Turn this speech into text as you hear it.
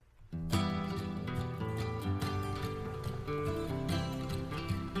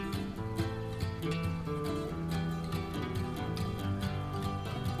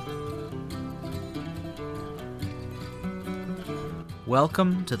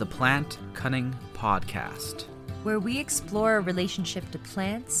Welcome to the Plant Cunning Podcast, where we explore our relationship to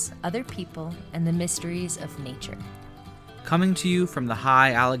plants, other people, and the mysteries of nature. coming to you from the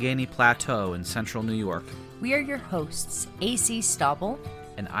high Allegheny Plateau in central New York. We are your hosts, A.C. Stauble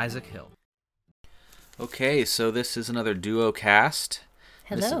And Isaac Hill. Okay, so this is another duo cast.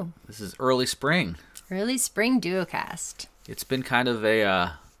 Hello. This is early spring. Early spring duocast. It's been kind of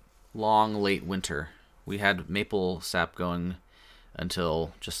a long, late winter. We had maple sap going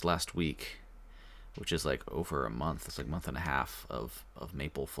until just last week, which is like over a month. It's like a month and a half of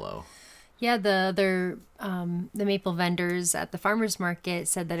maple flow. Yeah, the maple vendors at the farmers market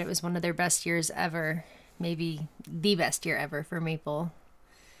said that it was one of their best years ever. Maybe the best year ever for maple.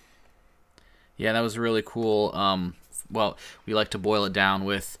 Yeah, that was really cool. Well, we like to boil it down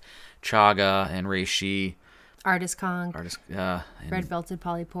with chaga and reishi. Artist conch, Red belted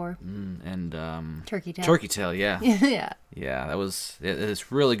polypore, and turkey tail. Turkey tail, yeah. Yeah. Yeah,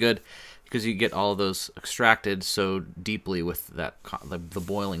 it's really good because you get all of those extracted so deeply with that the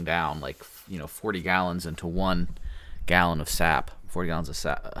boiling down, like 40 gallons into 1 gallon of sap. 40 gallons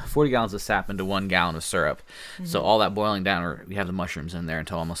of sap into 1 gallon of syrup. Mm-hmm. So all that boiling down, we have the mushrooms in there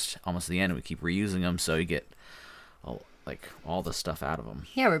until almost the end. We keep reusing them, so you get all the stuff out of them.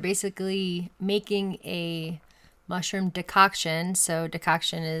 Yeah, we're basically making a mushroom decoction. So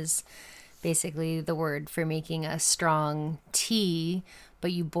decoction is basically the word for making a strong tea,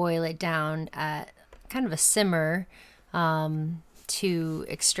 but you boil it down at kind of a simmer to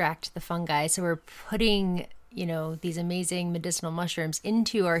extract the fungi. So we're putting these amazing medicinal mushrooms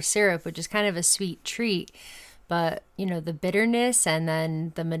into our syrup, which is kind of a sweet treat. But, the bitterness and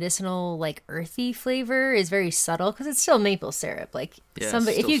then the medicinal, earthy flavor is very subtle because it's still maple syrup.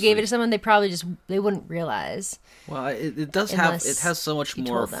 If you gave it to someone, they wouldn't realize. Well, it has so much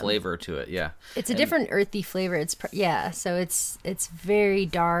more flavor to it, yeah. It's a different earthy flavor. So it's very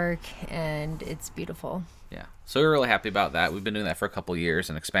dark and it's beautiful. Yeah, so we're really happy about that. We've been doing that for a couple years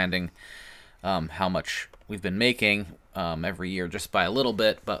and expanding how much we've been making every year just by a little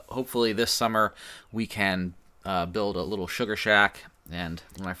bit. But hopefully this summer we can build a little sugar shack, and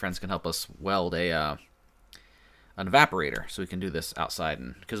one of my friends can help us weld an evaporator so we can do this outside.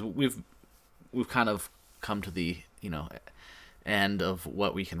 And because we've kind of come to the end of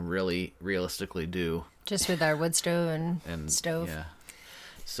what we can really realistically do just with our wood stove and stove. Yeah.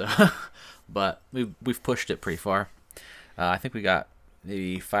 So, but we've pushed it pretty far. I think we got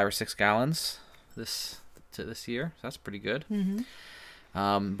maybe 5 or 6 gallons this year. So that's pretty good.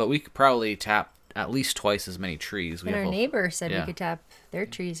 Mm-hmm. But we could probably tap at least twice as many trees. Our neighbor said we could tap their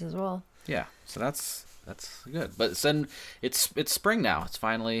trees as well. Yeah, so that's good. But then it's spring now. It's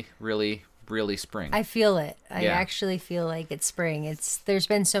finally really, really spring. I feel it. I actually feel like it's spring. There's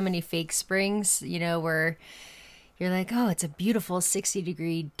been so many fake springs, where you're like, oh, it's a beautiful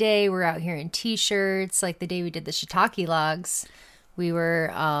 60-degree day. We're out here in t-shirts. Like the day we did the shiitake logs, we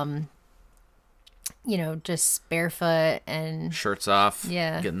were just barefoot and shirts off.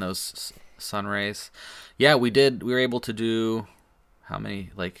 Yeah, getting those sun rays. Yeah, we did. We were able to do how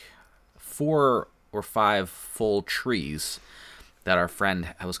many? 4 or 5 full trees that our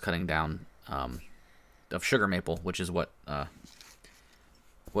friend was cutting down of sugar maple, which is what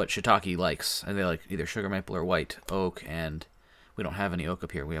shiitake likes. And they like either sugar maple or white oak, and we don't have any oak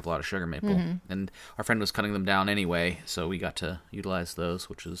up here. We have a lot of sugar maple. Mm-hmm. And our friend was cutting them down anyway, so we got to utilize those,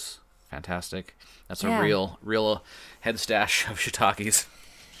 which is fantastic. That's a real head stash of shiitakes.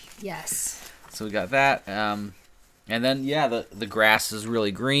 Yes. So we got that. And then, the grass is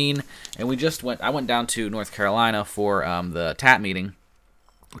really green. And I went down to North Carolina for the TAP meeting,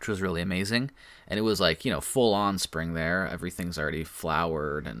 which was really amazing. And it was full on spring there. Everything's already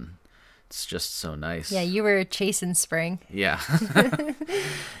flowered and it's just so nice. Yeah, you were chasing spring. Yeah.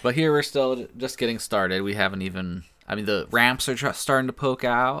 But here we're still just getting started. We haven't even, the ramps are starting to poke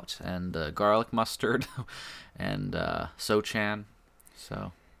out, and garlic mustard and sochan.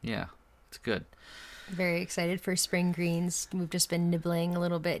 So, yeah, it's good. Very excited for spring greens. We've just been nibbling a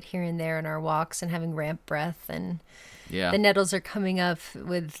little bit here and there on our walks and having ramp breath. And the nettles are coming up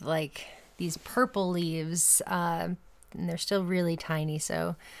with these purple leaves, and they're still really tiny.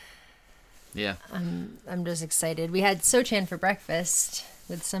 So yeah, I'm just excited. We had sochan for breakfast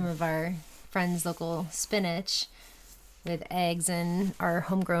with some of our friends' local spinach with eggs and our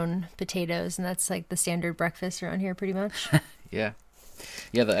homegrown potatoes, and that's the standard breakfast around here pretty much. Yeah.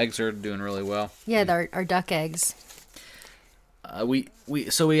 Yeah, the eggs are doing really well. Yeah, our duck eggs. We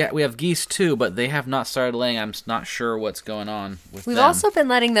have geese too, but they have not started laying. I'm not sure what's going on with them. We've also been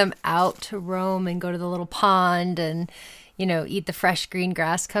letting them out to roam and go to the little pond and eat the fresh green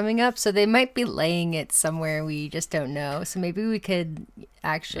grass coming up. So they might be laying it somewhere we just don't know. So maybe we could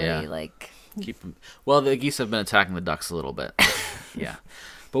actually keep them. Well, the geese have been attacking the ducks a little bit. Yeah,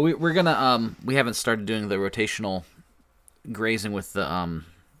 but we're gonna we haven't started doing the rotational grazing with the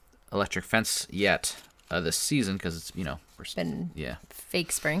electric fence yet this season because it's been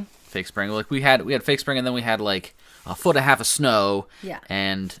fake spring. Fake spring. Like we had fake spring, and then we had like a foot and a half of snow. Yeah.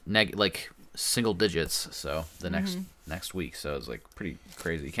 And single digits. So the next week. So it's like pretty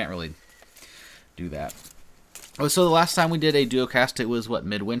crazy. You can't really do that. Oh, so the last time we did a duocast, it was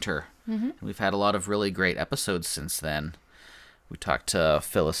midwinter. Mm-hmm. We've had a lot of really great episodes since then. We talked to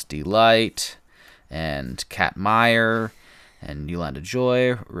Phyllis D. Light and Kat Meyer and Yolanda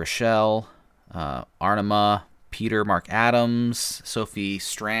Joy, Rochelle, Arnema, Peter Mark Adams, Sophie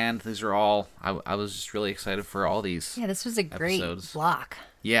Strand. These are all, I was just really excited for all these. Yeah, this was a great block.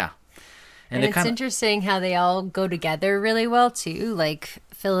 Yeah. And it's interesting how they all go together really well, too. Like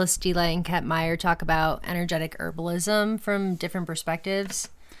Phyllis D. Light and Kat Meyer talk about energetic herbalism from different perspectives.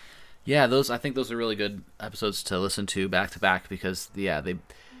 Yeah, I think those are really good episodes to listen to back to back because, they're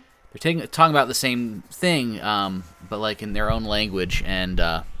talking about the same thing, but like in their own language and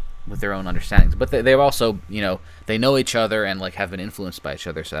with their own understandings. But they've also, they know each other and like have been influenced by each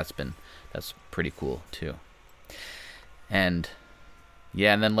other, so that's pretty cool too. And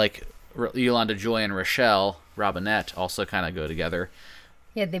then like Yolanda Joy and Rochelle Robinette also kind of go together.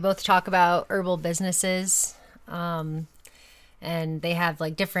 Yeah, they both talk about herbal businesses, and they have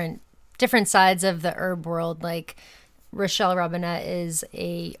like different sides of the herb world. Like Rochelle Robinette is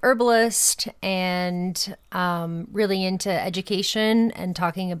a herbalist and really into education and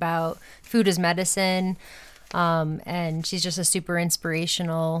talking about food as medicine. And she's just a super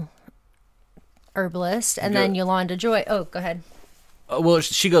inspirational herbalist. And then Yolanda Joy. Oh, go ahead. Well,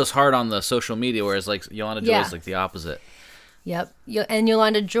 she goes hard on the social media, whereas like Yolanda Joy is like the opposite. Yep. And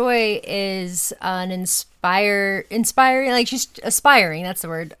Yolanda Joy is an inspiring, like she's aspiring, that's the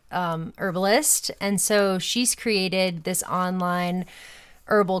word, herbalist. And so she's created this online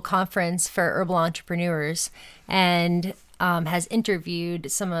herbal conference for herbal entrepreneurs and has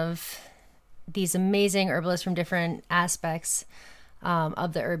interviewed some of these amazing herbalists from different aspects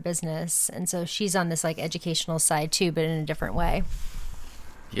of the herb business. And so she's on this like educational side too, but in a different way.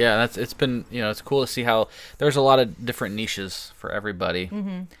 Yeah, it's been, it's cool to see how there's a lot of different niches for everybody.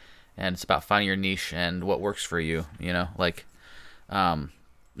 Mm-hmm. And it's about finding your niche and what works for you, like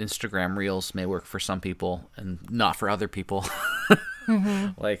Instagram Reels may work for some people and not for other people.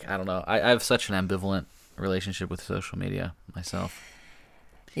 Mm-hmm. Like, I don't know. I have such an ambivalent relationship with social media myself.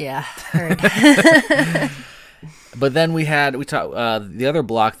 Yeah, heard. But then we talked the other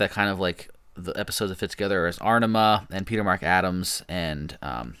block that kind of like the episodes that fit together is Arnema and Peter Mark Adams and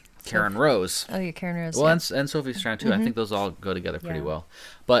Karen Rose. Oh, yeah, Karen Rose. Well, and Sophie Strand too. Mm-hmm. I think those all go together pretty well.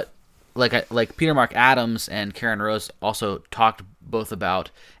 But like Peter Mark Adams and Karen Rose also talked both about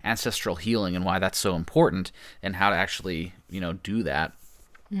ancestral healing and why that's so important and how to actually do that.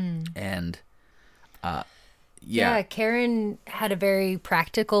 And yeah, Karen had a very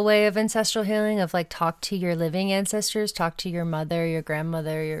practical way of ancestral healing of like talk to your living ancestors, talk to your mother, your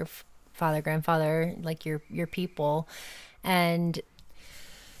grandmother, your father, grandfather, like your people. And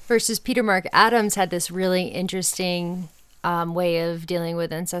versus Peter Mark Adams had this really interesting way of dealing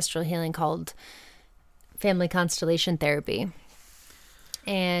with ancestral healing called family constellation therapy.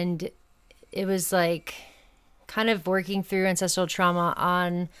 And it was like kind of working through ancestral trauma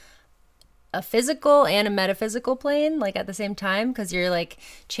on a physical and a metaphysical plane, like at the same time, because you're like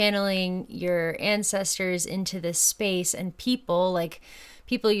channeling your ancestors into this space, and people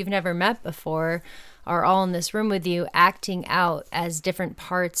you've never met before are all in this room with you acting out as different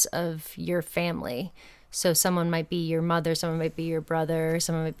parts of your family. So someone might be your mother, someone might be your brother,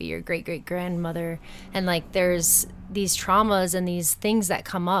 someone might be your great-great-grandmother. And like there's these traumas and these things that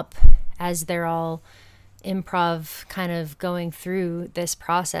come up as they're all improv kind of going through this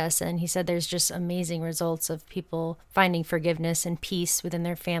process. And he said there's just amazing results of people finding forgiveness and peace within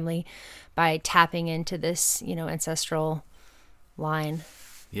their family by tapping into this, ancestral line.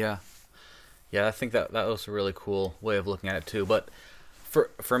 Yeah, I think that was a really cool way of looking at it too. But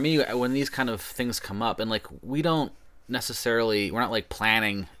for me, when these kind of things come up, and like we're not like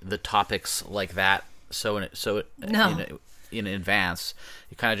planning the topics like that. In advance,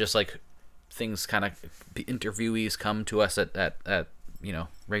 you kind of just like things kind of interviewees come to us at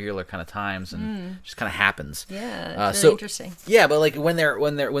regular kind of times and just kind of happens. Yeah, it's really interesting. Yeah, but like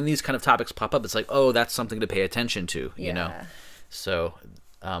when these kind of topics pop up, it's like, oh, that's something to pay attention to. So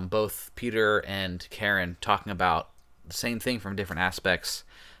both Peter and Karen talking about the same thing from different aspects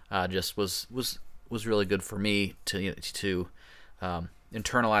just was was really good for me to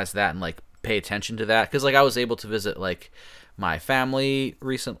internalize that and like pay attention to that, because like I was able to visit like my family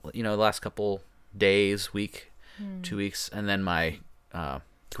recently, the last couple days, week, 2 weeks, and then my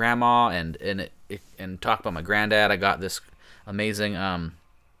grandma and talk about my granddad. I got this amazing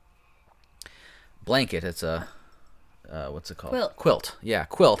blanket. It's a what's it called? Quilt. Yeah,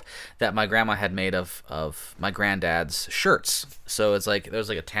 quilt that my grandma had made of my granddad's shirts. So it's like there's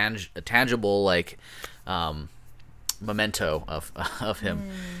like a tangible like memento of him.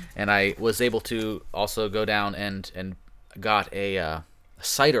 And I was able to also go down and got a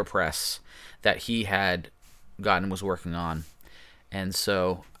cider press that he had gotten and was working on. And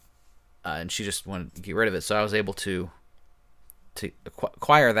so and she just wanted to get rid of it, so I was able to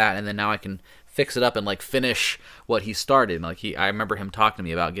acquire that, and then now I can fix it up and like finish what he started. And, like I remember him talking to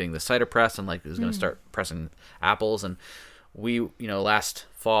me about getting the cider press, and like he was going to start pressing apples. And we, last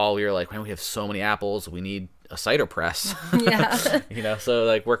fall we were like, man, we have so many apples, we need a cider press. Yeah. So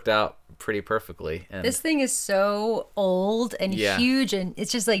like worked out pretty perfectly. And this thing is so old and huge, and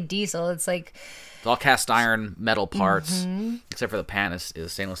it's just like diesel. It's like it's all cast iron metal parts, except for the pan is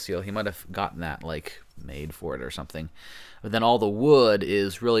stainless steel. He might have gotten that like made for it or something. But then all the wood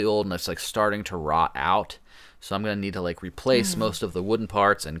is really old and it's like starting to rot out. So I'm going to need to like replace most of the wooden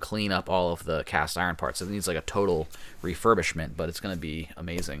parts and clean up all of the cast iron parts. It needs like a total refurbishment, but it's going to be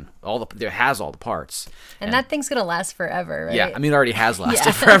amazing. There has all the parts. And that thing's going to last forever, right? Yeah, I mean, it already has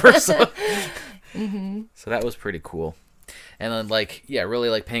lasted forever. So. So that was pretty cool. And then like, yeah, really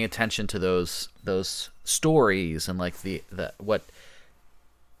like paying attention to those stories and like what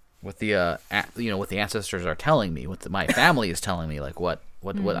the what the ancestors are telling me, what my family is telling me, like what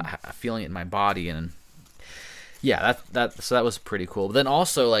I'm feeling it in my body. And yeah, so that was pretty cool. But then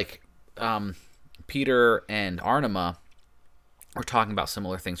also like Peter and Arnima were talking about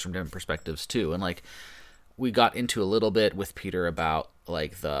similar things from different perspectives too. And like we got into a little bit with Peter about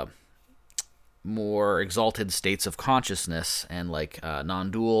like the more exalted states of consciousness and like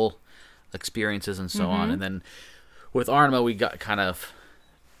non-dual experiences and so on. And then with Arnima we got kind of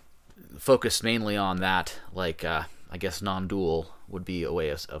focused mainly on that, like I guess non-dual would be a way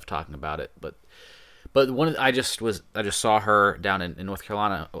of talking about it. But I just saw her down in North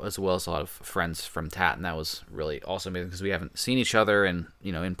Carolina, as well as a lot of friends from TAT, and that was really also amazing because we haven't seen each other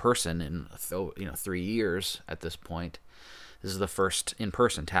in person in 3 years at this point. This is the first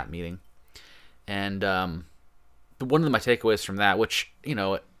in-person TAT meeting. And but one of my takeaways from that, which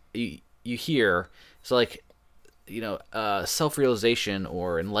you hear, is like self-realization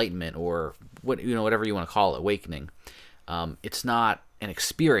or enlightenment or whatever you want to call it, awakening. It's not an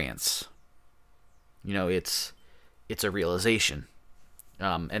experience. It's a realization,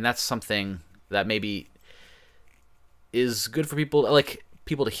 and that's something that maybe is good for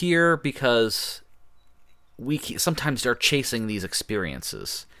people to hear, because we sometimes are chasing these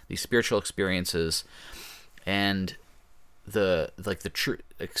experiences, these spiritual experiences, and the true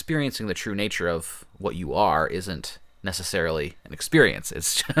experiencing the true nature of what you are isn't necessarily an experience.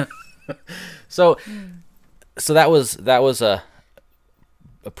 It's so that was a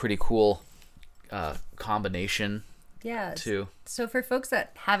pretty cool combination. Yeah. Too. So for folks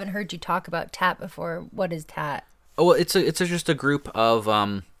that haven't heard you talk about TAT before, what is TAT? Oh, well, it's just a group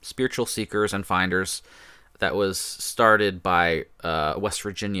of spiritual seekers and finders that was started by West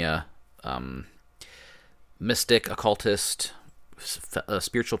Virginia mystic, occultist, a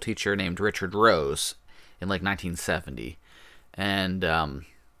spiritual teacher named Richard Rose in like 1970. And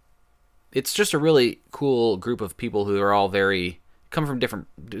it's just a really cool group of people who are all come from different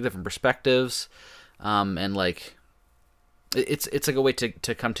perspectives, and like it's like a way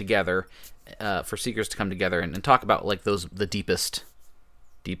to come together, for seekers to come together and talk about like the deepest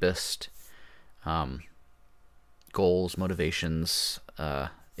goals, motivations,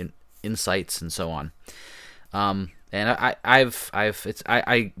 insights, and so on. And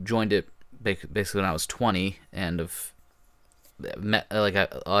I joined it basically when I was 20, and have met, like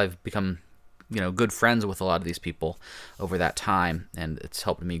I've become good friends with a lot of these people over that time, and it's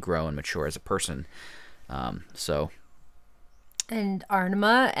helped me grow and mature as a person. And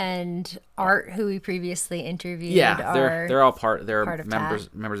Arnima and Art, who we previously interviewed, they're all they're part of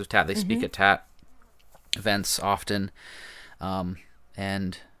members of TAT. They speak at TAT events often,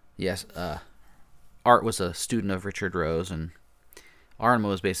 and yes, Art was a student of Richard Rose, and Arnima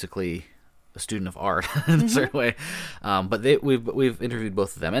was basically a student of art in a certain way. But we've interviewed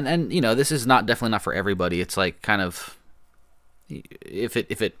both of them, and this is definitely not for everybody. It's like kind of, if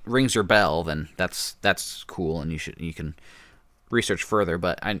it rings your bell, then that's cool, and you can research further.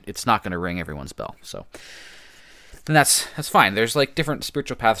 But it's not going to ring everyone's bell. So And that's fine. There's like different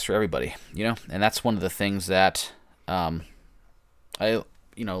spiritual paths for everybody, and that's one of the things that I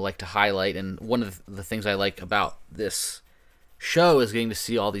like to highlight. And one of the things I like about this show is getting to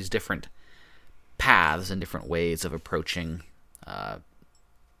see all these different paths and different ways of approaching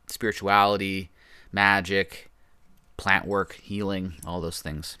spirituality, magic, plant work, healing, all those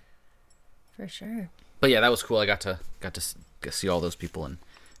things. For sure. But yeah, that was cool. I got to see all those people in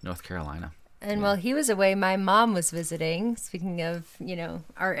North Carolina. And while he was away, my mom was visiting. Speaking of,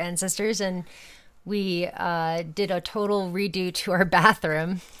 our ancestors, and we did a total redo to our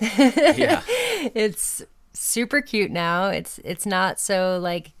bathroom. Yeah, it's super cute now. It's not so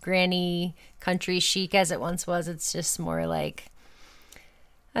like granny country chic as it once was. It's just more like,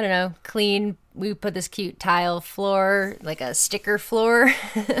 I don't know, clean. We put this cute tile floor, like a sticker floor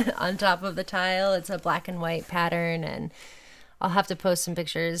on top of the tile. It's a black and white pattern, and I'll have to post some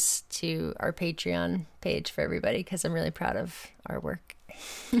pictures to our Patreon page for everybody because I'm really proud of our work.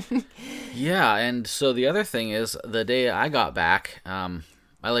 Yeah, and so the other thing is, the day I got back,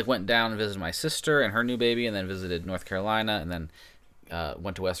 I went down and visited my sister and her new baby, and then visited North Carolina, and then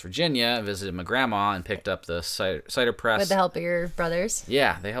went to West Virginia, visited my grandma, and picked up the cider press. With the help of your brothers.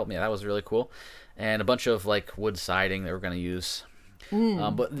 Yeah, they helped me. That was really cool. And a bunch of wood siding that we're going to use.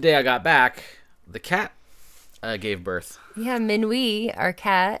 But the day I got back, the cat gave birth. Yeah, Minwee, our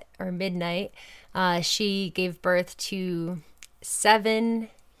cat, or Midnight, she gave birth to 7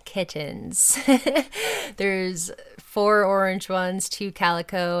 kittens. There's 4 orange ones, 2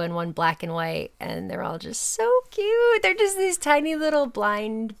 calico, and 1 black and white, and they're all just so cute. They're just these tiny little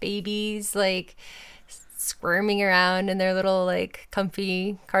blind babies, squirming around in their little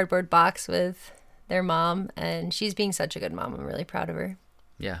comfy cardboard box with their mom, and she's being such a good mom. I'm really proud of her.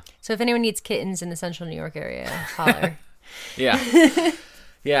 Yeah. So if anyone needs kittens in the central New York area, holler. Yeah.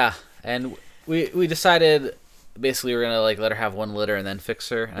 Yeah. And we decided basically we're going to let her have 1 litter and then fix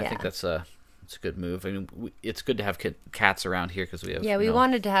her. And I think it's a good move. I mean, it's good to have cats around here because we have. Yeah, we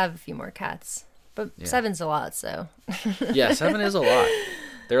wanted to have a few more cats, but 7's a lot, so. Yeah, 7 is a lot.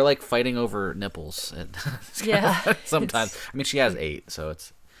 They're fighting over nipples. Yeah. Sometimes. I mean, she has 8, so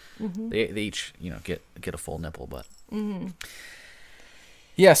it's they each get a full nipple, but. Mm-hmm.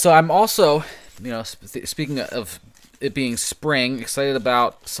 Yeah, so I'm also, speaking of it being spring, excited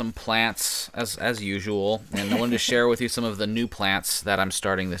about some plants as usual, and I wanted to share with you some of the new plants that I'm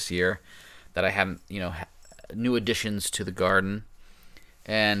starting this year that I haven't, new additions to the garden.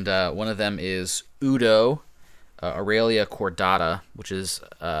 And one of them is Udo, Aurelia cordata, which is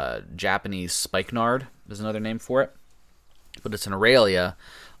Japanese spikenard is another name for it. But it's an Aurelia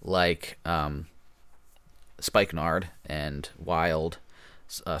like spikenard and wild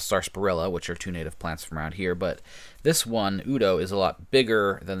sarsaparilla, which are 2 native plants from around here. But this one, Udo, is a lot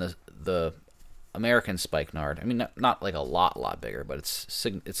bigger than the American spikenard. I mean, not a lot bigger, but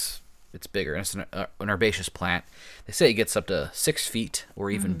it's bigger. And it's an herbaceous plant. They say it gets up to 6 feet or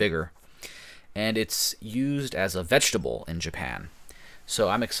even bigger. And it's used as a vegetable in Japan. So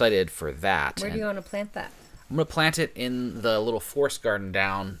I'm excited for that. Where do you want to plant that? I'm going to plant it in the little forest garden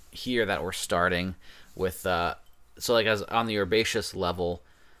down here that we're starting with, as on the herbaceous level.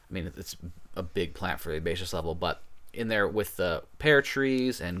 I mean, it's a big plant for the herbaceous level, but in there with the pear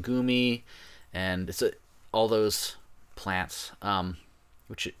trees and gumi, and it's all those plants,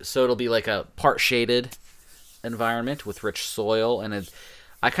 so it'll be like a part shaded environment with rich soil, and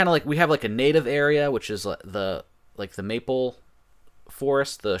we have a native area, which is the maple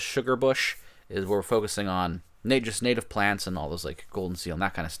forest, the sugar bush is where we're focusing on just native plants and all those golden seal and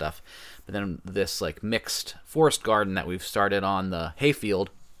that kind of stuff. But then this mixed forest garden that we've started on the hayfield,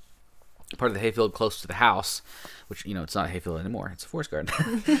 part of the hayfield close to the house, which it's not a hayfield anymore, it's a forest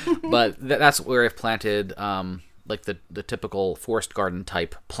garden. But that's where I've planted the typical forest garden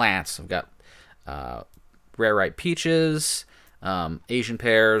type plants. I've got rare ripe peaches, Asian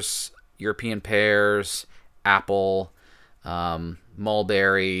pears, European pears, apple,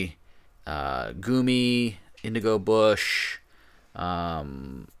 mulberry, gumi, indigo bush,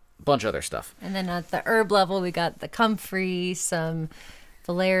 bunch of other stuff. And then at the herb level, we got the comfrey, some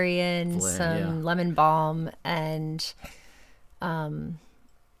valerian, lemon balm, and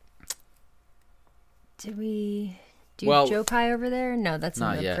did we do Joe Pye over there? No, that's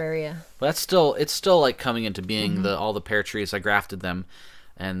not in the yet. prairie. But it's still coming into being. All the pear trees, I grafted them,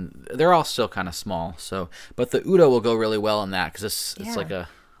 and they're all still kind of small. So, but the Udo will go really well in that because it's like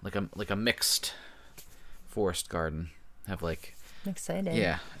a mixed forest garden. Have I'm excited.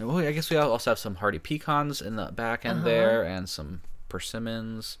 Yeah. Well, I guess we also have some hardy pecans in the back end there, and some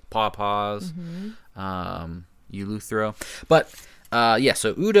persimmons, pawpaws, Eleuthero. But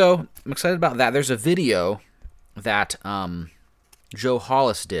so Udo, I'm excited about that. There's a video that Joe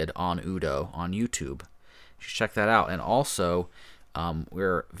Hollis did on Udo on YouTube. You should check that out. And also,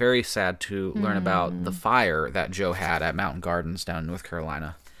 we're very sad to learn about the fire that Joe had at Mountain Gardens down in North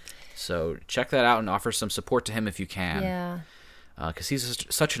Carolina. So check that out and offer some support to him if you can. Yeah. Because he's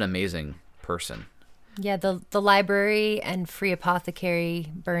such an amazing person. Yeah, the library and Free Apothecary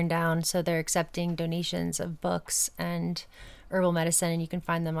burned down, so they're accepting donations of books and herbal medicine, and you can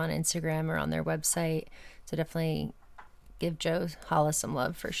find them on Instagram or on their website. So definitely give Joe Hollis some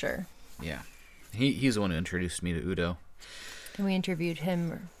love for sure. Yeah. He's the one who introduced me to Udo. And we interviewed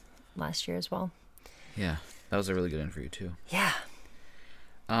him last year as well. Yeah, that was a really good interview too. Yeah.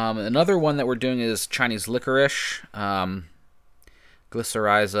 Another one that we're doing is Chinese licorice.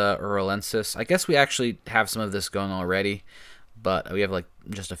 Glycyrrhiza urulensis. I guess we actually have some of this going already, but we have like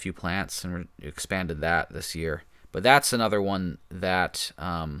just a few plants, and we expanded that this year. But that's another one that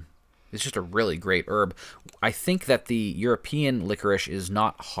is just a really great herb. I think that the European licorice is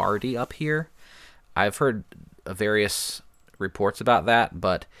not hardy up here. I've heard various reports about that,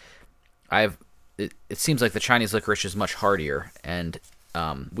 but it seems like the Chinese licorice is much hardier, and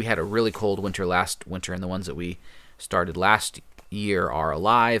we had a really cold winter last winter, and the ones that we started last year are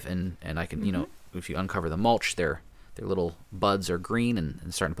alive, and I can, if you uncover the mulch, their little buds are green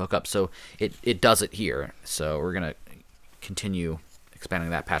and starting to poke up. So it does it here. So we're going to continue expanding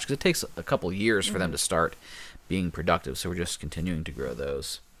that patch because it takes a couple years for them to start being productive. So we're just continuing to grow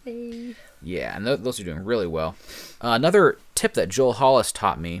those. Hey. Yeah, and those are doing really well. Another tip that Joel Hollis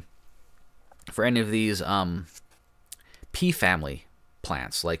taught me for any of these pea family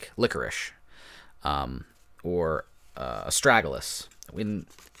plants like licorice or astragalus. We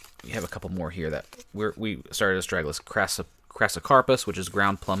have a couple more here that we started astragalus crassicarpus, which is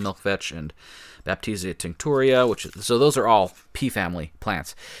ground plum milk vetch, and Baptisia tinctoria, so those are all pea family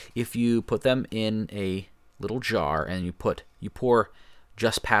plants. If you put them in a little jar and you pour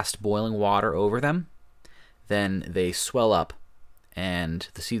just past boiling water over them, then they swell up, and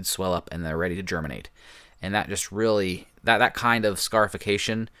the seeds swell up, and they're ready to germinate. And that just really that kind of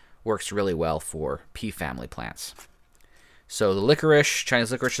scarification works really well for pea family plants. So the licorice,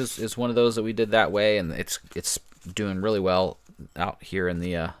 Chinese licorice, is one of those that we did that way, and it's doing really well out here in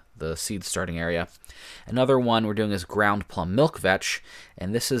the seed starting area. Another one we're doing is ground plum milk vetch,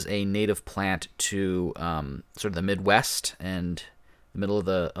 and this is a native plant to sort of the Midwest and the middle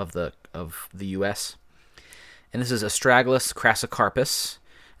of the U.S. And this is Astragalus crassicarpus,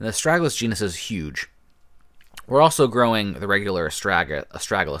 and the Astragalus genus is huge. We're also growing the regular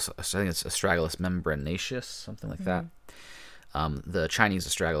Astragalus. I think it's Astragalus membranaceus, something like that. The Chinese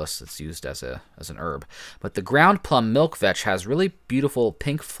astragalus that's used as an herb. But the ground plum milk vetch has really beautiful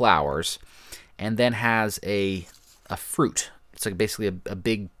pink flowers, and then has a fruit. It's like basically a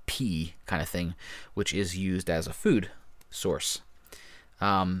big pea kind of thing, which is used as a food source.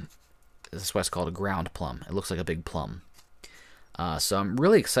 That's why it's called a ground plum. It looks like a big plum. So I'm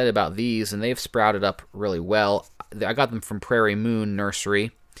really excited about these, and they've sprouted up really well. I got them from Prairie Moon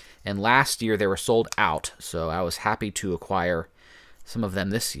Nursery, and last year they were sold out, so I was happy to acquire some of them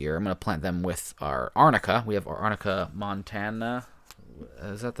this year. I'm going to plant them with our arnica. We have our Arnica montana.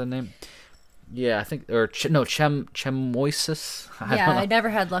 Is that the name? Yeah, I think, or chemoisis. I never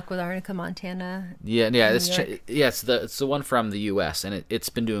had luck with Arnica montana. Yeah, it's the one from the U.S. and it's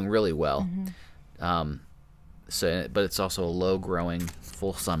been doing really well. Mm-hmm. But it's also a low-growing,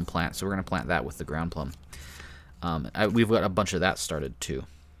 full sun plant, so we're going to plant that with the ground plum. We've got a bunch of that started too.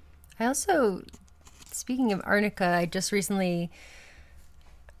 I also, speaking of arnica, I just recently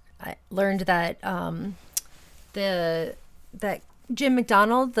learned that that Jim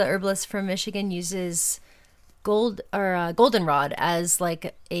McDonald, the herbalist from Michigan, uses goldenrod as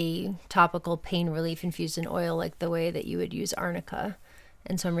like a topical pain relief infused in oil, like the way that you would use arnica.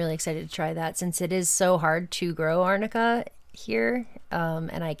 And so I'm really excited to try that, since it is so hard to grow arnica here,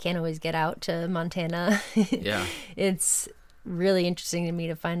 and I can't always get out to Montana. Yeah, it's really interesting to me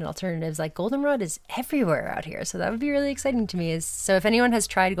to find alternatives. Like goldenrod is everywhere out here, so that would be really exciting to me. So if anyone has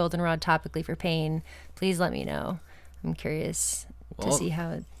tried goldenrod topically for pain, please let me know. I'm curious to see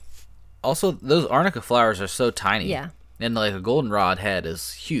how it... Also, those arnica flowers are so tiny. Yeah. And like a goldenrod head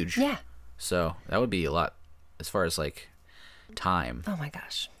is huge. Yeah. So that would be a lot as far as like time. Oh my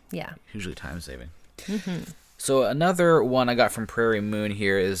gosh. Yeah. Hugely time saving. Mm-hmm. So another one I got from Prairie Moon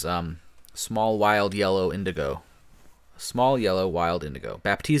here is small wild yellow indigo. Small yellow wild indigo.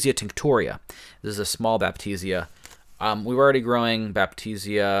 Baptisia tinctoria. This is a small Baptisia. We were already growing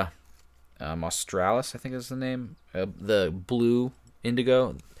Baptisia australis, I think is the name. The blue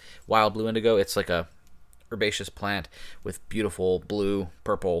indigo, wild blue indigo. It's like a herbaceous plant with beautiful blue,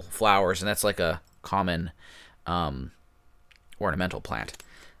 purple flowers, and that's like a common ornamental plant.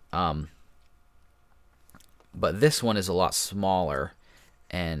 But this one is a lot smaller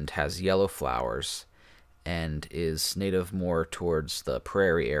and has yellow flowers and is native more towards the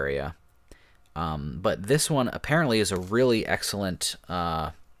prairie area. But this one apparently is a really excellent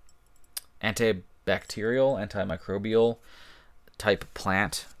antibacterial, antimicrobial type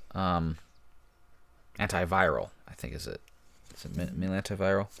plant. Antiviral, I think, is it mainly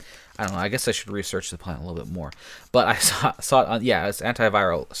antiviral? I don't know. I guess I should research the plant a little bit more. But I saw it on, it's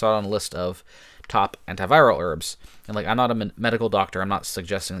antiviral. Saw it on a list of top antiviral herbs. And like, I'm not a medical doctor. I'm not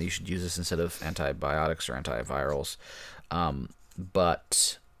suggesting that you should use this instead of antibiotics or antivirals.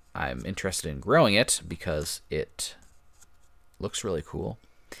 But I'm interested in growing it because it looks really cool.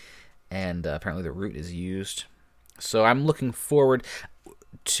 And apparently the root is used. So I'm looking forward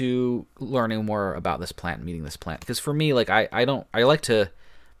to learning more about this plant, meeting this plant. Because for me, like, I like to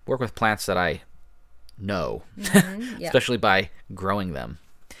work with plants that I know, especially by growing them.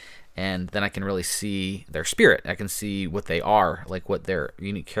 And then I can really see their spirit. I can see what they are, like what their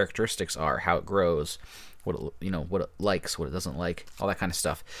unique characteristics are, how it grows, what it likes, what it doesn't like, all that kind of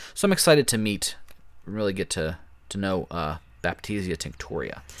stuff. So I'm excited to meet, really get to know Baptisia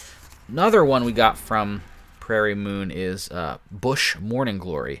tinctoria. Another one we got from Prairie Moon is bush morning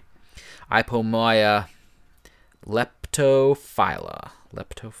glory, Ipomoea leptophylla.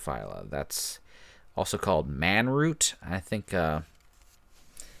 That's also called manroot. I think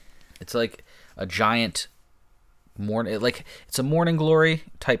it's like a giant it's a morning glory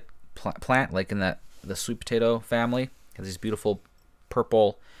type plant, like in the sweet potato family. It has these beautiful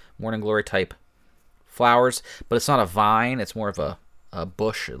purple morning glory type flowers, but it's not a vine. It's more of a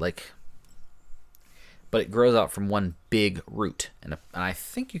bush, but it grows out from one big root, and I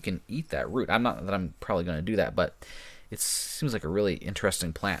think you can eat that root. I'm probably going to do that, but it seems like a really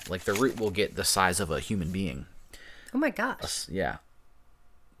interesting plant. Like, the root will get the size of a human being. Oh my gosh! Yeah,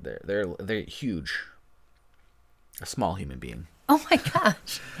 they're huge. A small human being. Oh my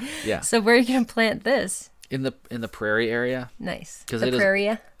gosh! Yeah. So where are you going to plant this? In the prairie area. Nice. The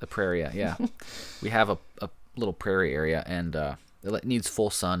prairie, yeah. We have a little prairie area, and it needs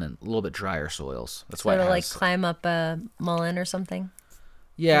full sun and a little bit drier soils. That's why it'll like climb up a mullein or something.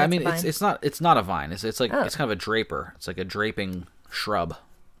 Yeah, I mean, it's not a vine. It's like it's kind of a draper. It's like a draping shrub,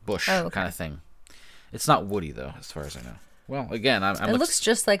 bush kind of thing. It's not woody though, as far as I know. Well, again, it looks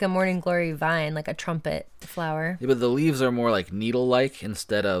just like a morning glory vine, like a trumpet flower. Yeah, but the leaves are more like needle-like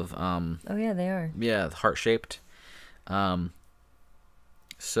instead of oh yeah, they are. Yeah, heart-shaped. So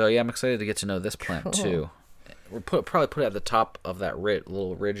yeah, I'm excited to get to know this plant too. We'll probably put it at the top of that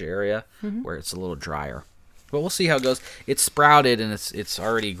little ridge area where it's a little drier. But we'll see how it goes. It's sprouted and it's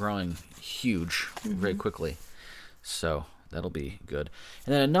already growing huge very quickly. So that'll be good.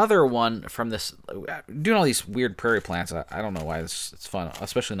 And then another one from this, doing all these weird prairie plants, I don't know why it's fun,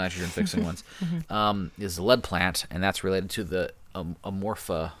 especially nitrogen-fixing ones, is the lead plant, and that's related to the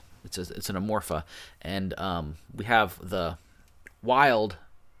Amorpha. It's an Amorpha. And we have the wild,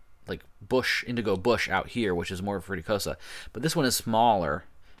 like, indigo bush out here, which is more fruticosa. But this one is smaller,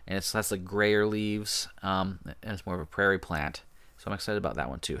 and it has like grayer leaves, and it's more of a prairie plant. So I'm excited about that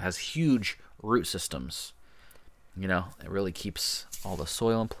one too. It has huge root systems. It really keeps all the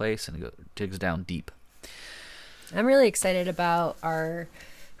soil in place, and it digs down deep. I'm really excited about our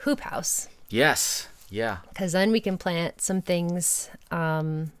hoop house. Yes, yeah. Because then we can plant some things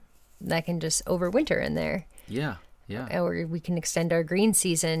that can just overwinter in there. Yeah. Yeah. Or we can extend our green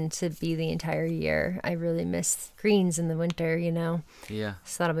season to be the entire year. I really miss greens in the winter, Yeah.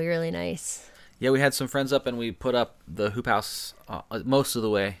 So that'll be really nice. Yeah, we had some friends up, and we put up the hoop house most of the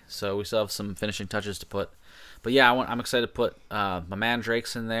way, so we still have some finishing touches to put. But yeah, I'm excited to put my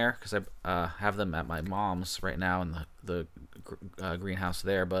mandrakes in there because I have them at my mom's right now in the greenhouse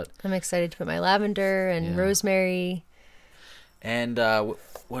there. But I'm excited to put my lavender and rosemary. And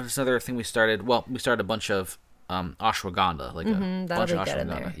what is another thing we started? Well, we started a bunch of ashwagandha, like a bunch of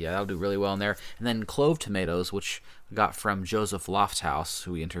ashwagandha. Yeah, that'll do really well in there. And then clove tomatoes, which we got from Joseph Lofthouse,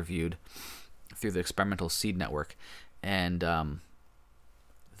 who we interviewed through the Experimental Seed Network, and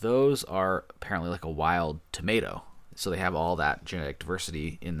those are apparently like a wild tomato, so they have all that genetic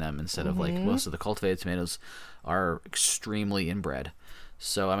diversity in them instead of like most of the cultivated tomatoes are extremely inbred.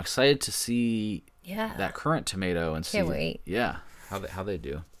 So I'm excited to see that current tomato and Can't wait. How they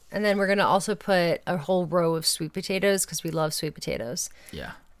do. And then we're gonna also put a whole row of sweet potatoes because we love sweet potatoes.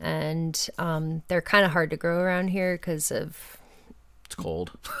 Yeah. And they're kind of hard to grow around here because of it's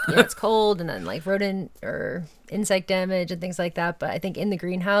cold. It's cold, and then like rodent or insect damage and things like that. But I think in the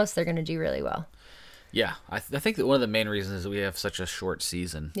greenhouse they're gonna do really well. Yeah, I think that one of the main reasons is we have such a short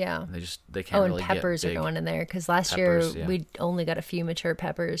season. Yeah. They can't Oh, and really peppers get are big. going in there because last Peppers, year yeah. we only got a few mature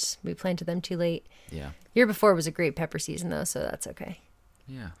peppers. We planted them too late. Yeah, Year before was a great pepper season though, so that's okay.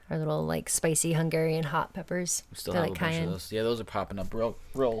 yeah. Our little like spicy Hungarian hot peppers. We still They're have like a bunch cayenne. of those. Yeah, those are popping up real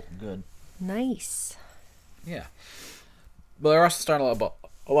good. Nice. Yeah. But they're also starting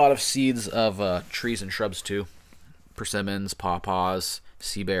a lot of seeds of trees and shrubs too. Persimmons, pawpaws,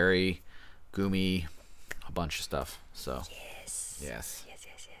 seaberry, gumi, a bunch of stuff. So Yes. yes. Yes.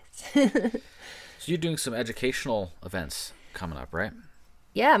 So you're doing some educational events coming up, right?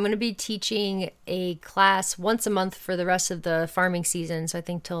 Yeah, I'm going to be teaching a class once a month for the rest of the farming season. So I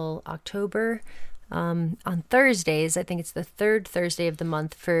think till October. On Thursdays, I think it's the third Thursday of the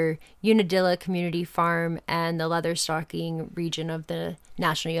month for Unadilla Community Farm and the Leatherstocking region of the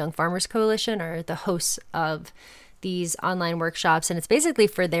National Young Farmers Coalition are the hosts of these online workshops. And it's basically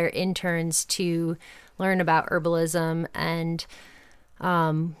for their interns to learn about herbalism, and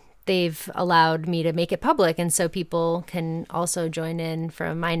they've allowed me to make it public. And so people can also join in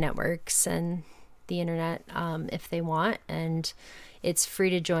from my networks and the internet if they want. And it's free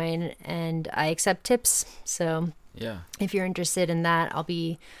to join, and I accept tips. So Yeah. if you're interested in that, I'll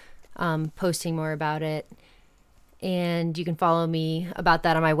be posting more about it. And you can follow me about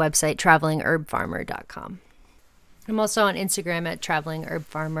that on my website, travelingherbfarmer.com. I'm also on Instagram at Traveling Herb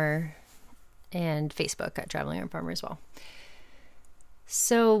Farmer and Facebook at Traveling Herb Farmer as well.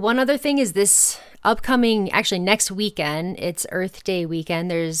 So one other thing is this upcoming, actually next weekend, it's Earth Day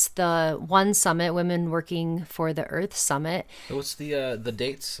weekend. There's the One Summit, Women Working for the Earth Summit. So what's the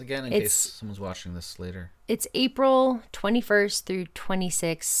dates again in case someone's watching this later? It's April 21st through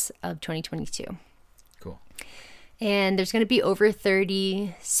 26th of 2022. Cool. And there's going to be over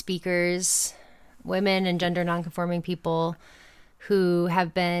 30 speakers, women and gender nonconforming people who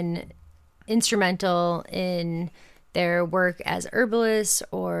have been instrumental in their work as herbalists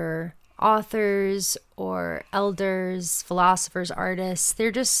or authors or elders, philosophers, artists.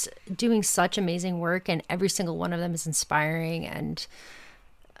 They're just doing such amazing work, and every single one of them is inspiring and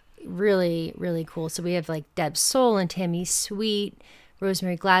really, really cool. So we have like Deb Soul and Tammy Sweet,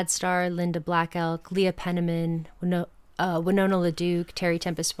 Rosemary Gladstar, Linda Black Elk, Leah Penniman, Winona LaDuke, Terry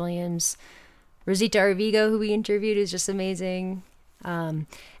Tempest Williams, Rosita Arvigo, who we interviewed, is just amazing. And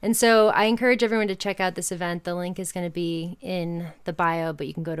so I encourage everyone to check out this event. The link is going to be in the bio, but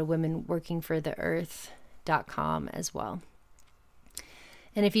you can go to womenworkingfortheearth.com as well.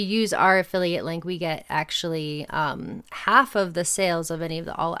 And if you use our affiliate link, we get actually half of the sales of any of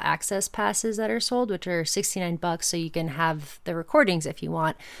the all access passes that are sold, which are $69. So you can have the recordings if you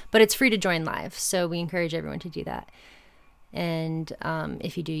want, but it's free to join live. So we encourage everyone to do that. And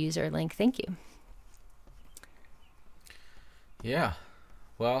if you do use our link, thank you. Yeah.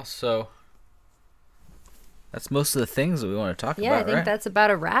 Well, so that's most of the things that we want to talk Yeah, about, I think right? that's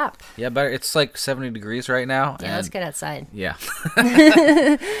about a wrap. Yeah, but it's like 70 degrees right now. Yeah, let's get outside. Yeah.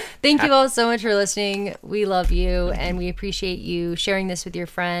 Thank you all so much for listening. We love you, and we appreciate you sharing this with your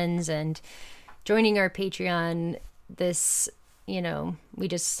friends and joining our Patreon. This, we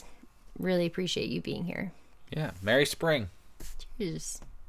just really appreciate you being here. Yeah. Merry spring. Cheers.